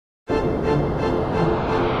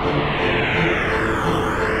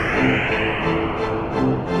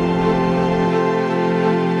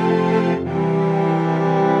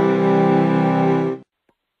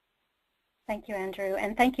you, Andrew,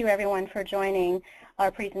 and thank you, everyone, for joining our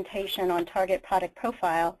presentation on target product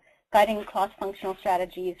profile, guiding cross-functional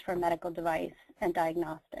strategies for medical device and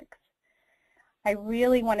diagnostics. I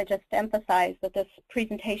really want to just emphasize that this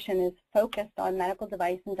presentation is focused on medical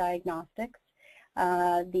device and diagnostics.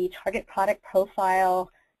 The target product profile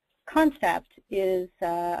concept is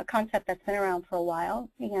a concept that's been around for a while,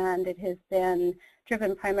 and it has been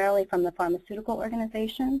driven primarily from the pharmaceutical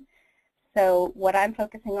organization. So what I'm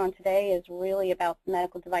focusing on today is really about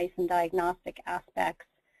medical device and diagnostic aspects.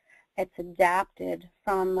 It's adapted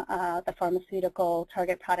from the pharmaceutical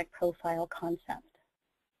target product profile concept.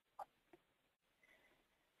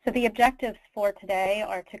 So the objectives for today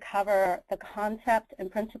are to cover the concept and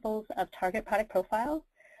principles of target product profile.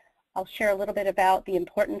 I'll share a little bit about the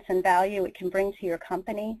importance and value it can bring to your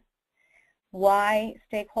company, why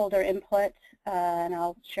stakeholder input, and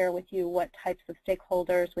I'll share with you what types of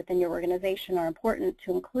stakeholders within your organization are important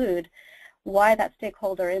to include, why that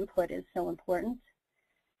stakeholder input is so important,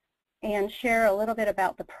 and share a little bit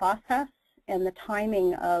about the process and the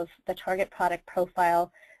timing of the target product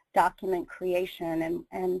profile document creation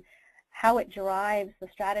and how it drives the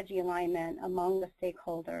strategy alignment among the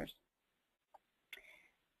stakeholders,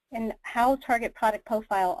 and how target product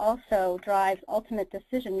profile also drives ultimate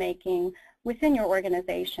decision making within your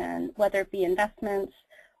organization, whether it be investments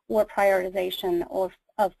or prioritization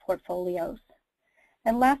of portfolios.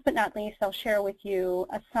 And last but not least, I'll share with you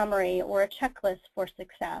a summary or a checklist for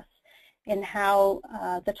success in how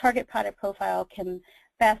the target product profile can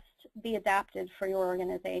best be adapted for your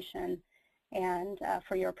organization and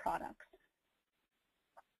for your products.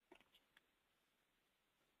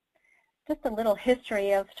 Just a little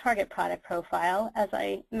history of target product profile. As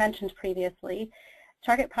I mentioned previously,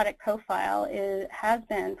 target product profile has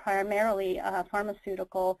been primarily a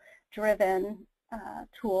pharmaceutical-driven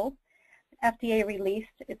tool. FDA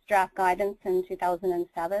released its draft guidance in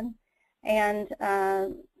 2007 and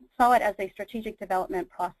saw it as a strategic development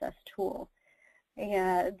process tool.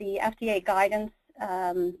 The FDA guidance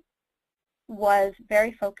was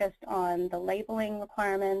very focused on the labeling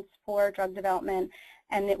requirements for drug development,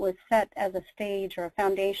 and it was set as a stage or a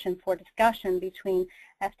foundation for discussion between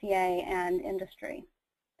FDA and industry.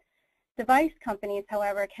 Device companies,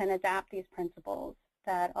 however, can adapt these principles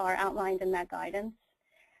that are outlined in that guidance.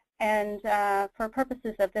 And for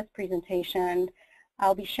purposes of this presentation,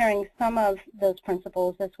 I'll be sharing some of those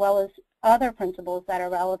principles as well as other principles that are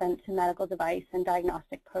relevant to medical device and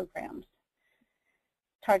diagnostic programs.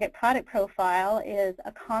 Target product profile is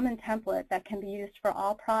a common template that can be used for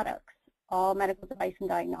all products, all medical device and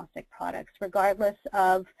diagnostic products, regardless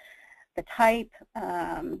of the type,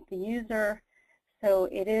 the user. So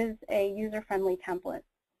it is a user-friendly template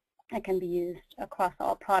that can be used across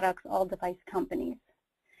all products, all device companies.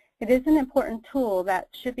 It is an important tool that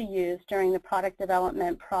should be used during the product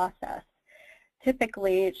development process.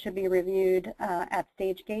 Typically, it should be reviewed at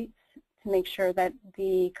stage gates to make sure that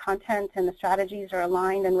the content and the strategies are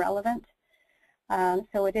aligned and relevant.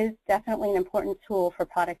 So it is definitely an important tool for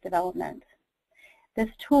product development. This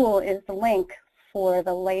tool is the link for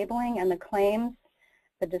the labeling and the claims,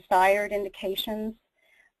 the desired indications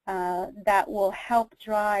that will help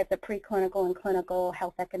drive the preclinical and clinical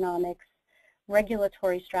health economics,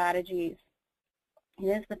 regulatory strategies. It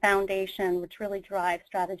is the foundation which really drives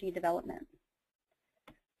strategy development.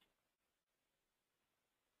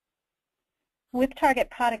 With target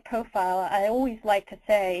product profile, I always like to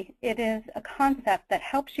say it is a concept that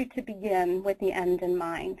helps you to begin with the end in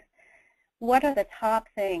mind. What are the top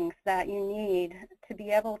things that you need to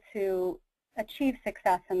be able to achieve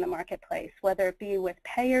success in the marketplace, whether it be with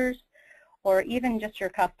payers or even just your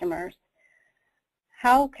customers?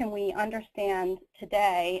 How can we understand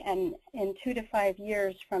today and in 2 to 5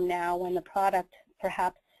 years from now when the product,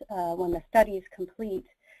 perhaps when the study is complete,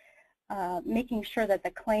 making sure that the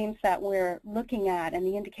claims that we're looking at and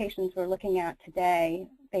the indications we're looking at today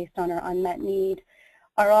based on our unmet need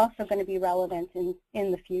are also going to be relevant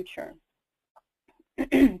in the future.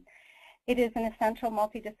 It is an essential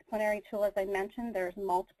multidisciplinary tool, as I mentioned. There's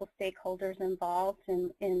multiple stakeholders involved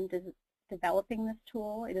in developing this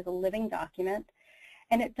tool. It is a living document,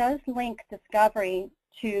 and it does link discovery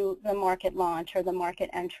to the market launch or the market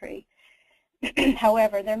entry.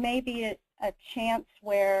 However, there may be a chance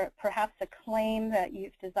where perhaps a claim that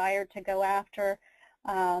you've desired to go after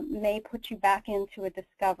may put you back into a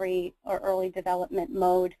discovery or early development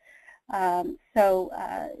mode. So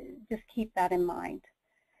just keep that in mind.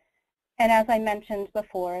 And as I mentioned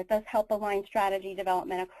before, it does help align strategy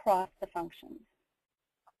development across the functions.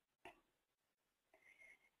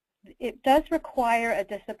 It does require a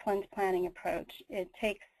disciplined planning approach. It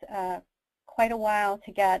takes quite a while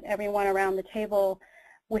to get everyone around the table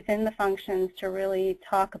within the functions to really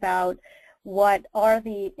talk about what are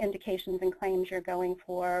the indications and claims you're going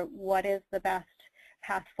for, what is the best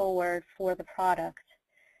path forward for the product.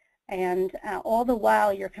 And all the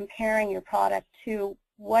while you're comparing your product to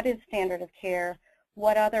what is standard of care,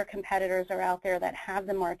 what other competitors are out there that have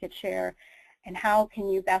the market share, and how can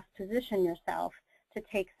you best position yourself to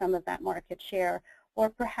take some of that market share, or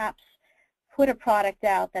perhaps put a product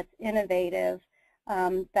out that's innovative,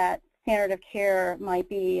 that standard of care might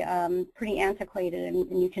be pretty antiquated,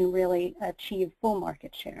 and you can really achieve full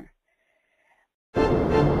market share.